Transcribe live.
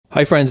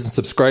Hi friends and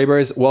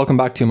subscribers, welcome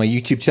back to my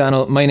YouTube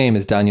channel. My name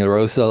is Daniel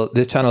Rosell.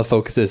 This channel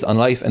focuses on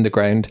life on the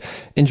ground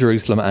in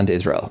Jerusalem and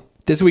Israel.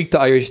 This week the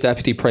Irish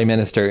Deputy Prime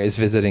Minister is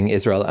visiting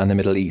Israel and the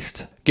Middle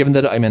East. Given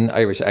that I'm an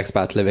Irish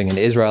expat living in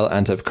Israel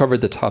and have covered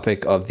the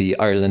topic of the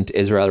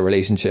Ireland-Israel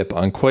relationship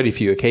on quite a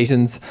few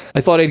occasions, I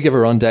thought I'd give a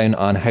rundown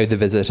on how the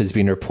visit has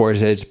been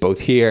reported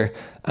both here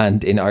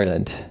and in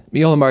Ireland.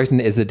 Micheál Martin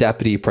is the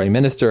Deputy Prime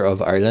Minister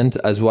of Ireland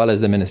as well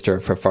as the Minister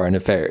for Foreign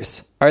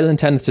Affairs. Ireland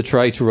tends to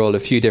try to roll a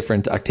few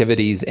different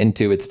activities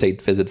into its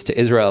state visits to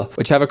Israel,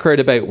 which have occurred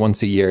about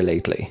once a year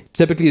lately.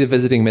 Typically the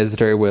visiting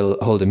visitor will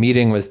hold a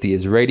meeting with the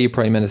Israeli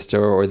Prime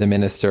Minister or the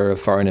Minister of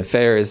Foreign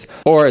Affairs,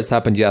 or as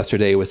happened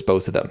yesterday with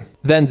both of them.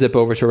 Then zip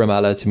over to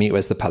Ramallah to meet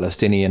with the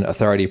Palestinian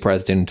Authority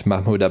President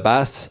Mahmoud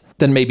Abbas.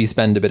 Then maybe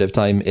spend a bit of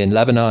time in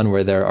Lebanon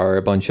where there are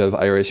a bunch of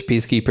Irish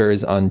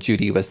peacekeepers on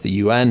duty with the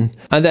UN,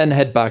 and then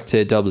head back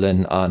to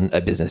Dublin on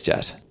a business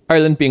jet.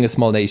 Ireland, being a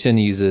small nation,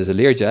 uses a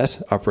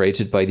Learjet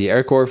operated by the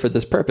Air Corps for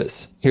this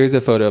purpose. Here's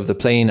a photo of the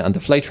plane and the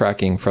flight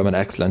tracking from an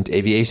excellent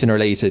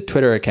aviation-related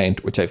Twitter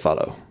account which I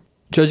follow.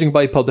 Judging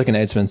by public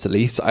announcements at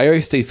least,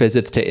 Irish state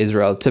visits to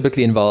Israel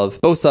typically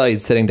involve both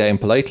sides sitting down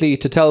politely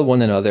to tell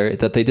one another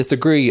that they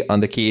disagree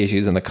on the key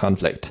issues in the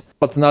conflict.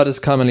 What's not as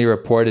commonly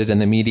reported in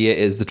the media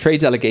is the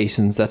trade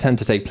delegations that tend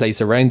to take place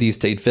around these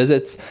state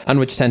visits and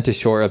which tend to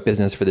shore up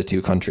business for the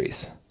two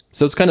countries.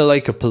 So it's kind of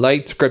like a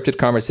polite, scripted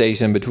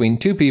conversation between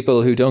two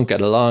people who don't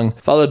get along,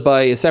 followed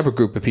by a separate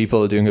group of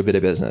people doing a bit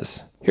of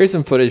business. Here's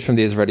some footage from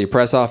the Israeli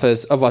press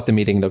office of what the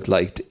meeting looked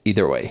like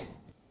either way.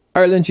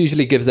 Ireland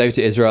usually gives out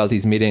to Israel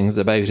these meetings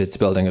about its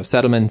building of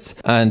settlements,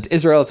 and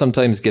Israel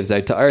sometimes gives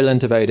out to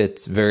Ireland about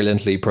its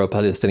virulently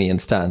pro-Palestinian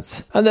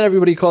stance, and then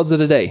everybody calls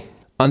it a day.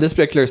 On this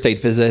particular state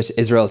visit,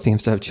 Israel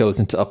seems to have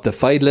chosen to up the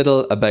fight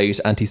little about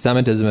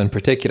anti-Semitism in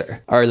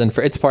particular. Ireland,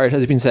 for its part,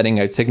 has been sending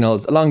out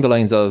signals along the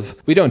lines of,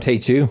 "We don't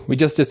hate you, we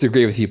just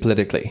disagree with you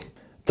politically."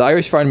 The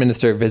Irish Foreign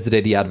Minister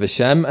visited Yad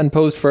Vashem and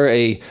posed for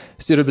a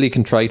suitably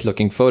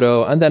contrite-looking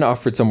photo and then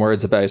offered some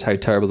words about how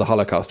terrible the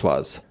Holocaust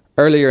was.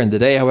 Earlier in the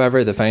day,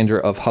 however, the founder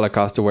of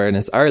Holocaust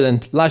Awareness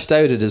Ireland lashed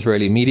out at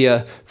Israeli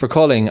media for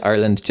calling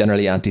Ireland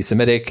generally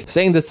anti-Semitic,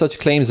 saying that such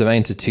claims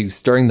amounted to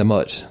stirring the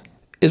mud.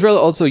 Israel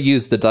also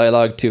used the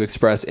dialogue to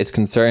express its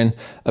concern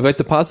about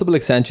the possible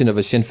extension of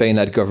a Sinn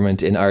Fein-led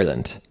government in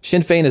Ireland.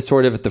 Sinn Fein is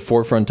sort of at the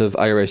forefront of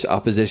Irish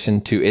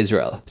opposition to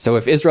Israel, so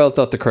if Israel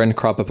thought the current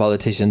crop of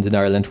politicians in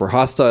Ireland were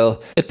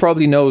hostile, it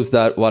probably knows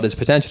that what is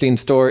potentially in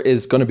store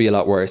is going to be a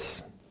lot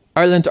worse.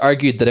 Ireland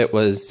argued that it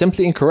was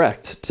simply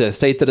incorrect to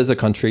state that as a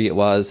country it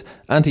was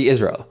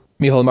anti-Israel.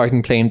 Micheál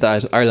Martin claimed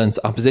that Ireland's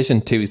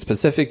opposition to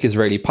specific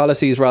Israeli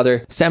policies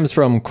stems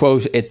from,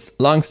 quote, its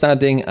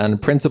long-standing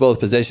and principled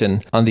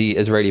position on the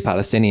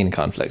Israeli-Palestinian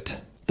conflict.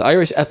 The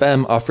Irish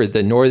FM offered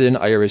the Northern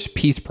Irish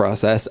peace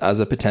process as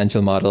a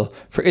potential model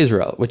for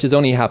Israel, which has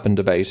only happened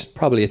about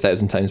probably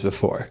 1,000 times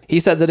before.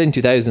 He said that in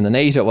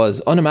 2008 it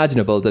was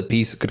unimaginable that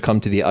peace could come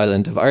to the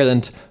island of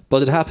Ireland,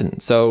 but it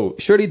happened. So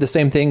surely the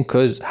same thing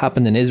could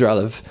happen in Israel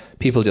if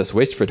people just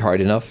wished for it hard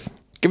enough.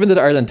 Given that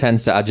Ireland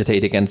tends to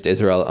agitate against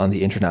Israel on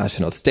the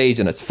international stage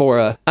and its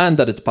fora, and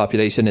that its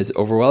population is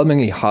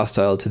overwhelmingly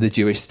hostile to the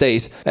Jewish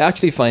state, I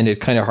actually find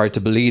it kind of hard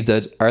to believe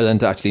that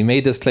Ireland actually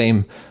made this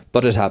claim,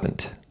 but it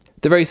happened.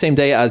 The very same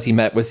day as he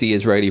met with the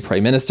Israeli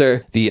Prime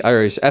Minister, the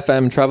Irish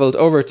FM travelled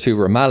over to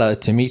Ramallah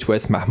to meet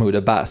with Mahmoud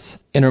Abbas.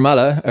 In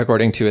Ramallah,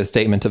 according to a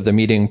statement of the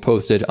meeting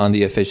posted on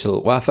the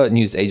official Wafa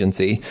news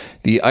agency,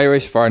 the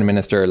Irish Foreign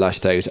Minister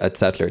lashed out at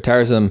settler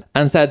terrorism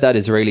and said that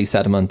Israeli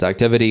settlement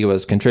activity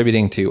was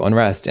contributing to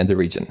unrest in the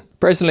region.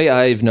 Personally,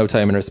 I have no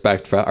time and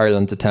respect for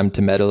Ireland's attempt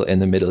to meddle in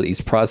the Middle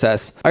East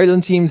process.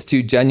 Ireland seems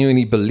to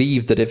genuinely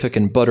believe that if it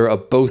can butter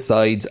up both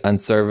sides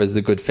and serve as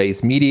the good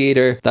face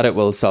mediator, that it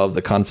will solve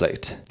the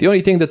conflict. The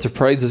only thing that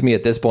surprises me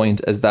at this point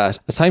is that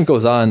as time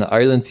goes on,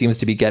 Ireland seems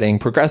to be getting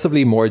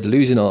progressively more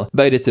delusional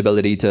about its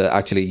ability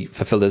to actually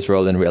fulfill this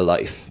role in real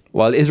life,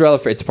 while Israel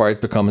for its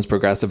part becomes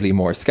progressively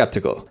more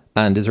skeptical,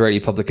 and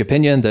Israeli public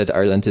opinion that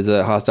Ireland is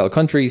a hostile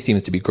country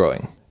seems to be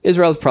growing.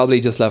 Israel's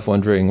probably just left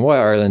wondering why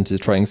Ireland is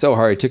trying so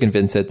hard to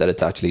convince it that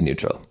it's actually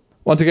neutral.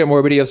 Want to get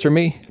more videos from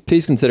me?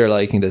 Please consider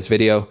liking this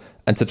video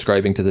and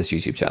subscribing to this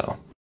YouTube channel.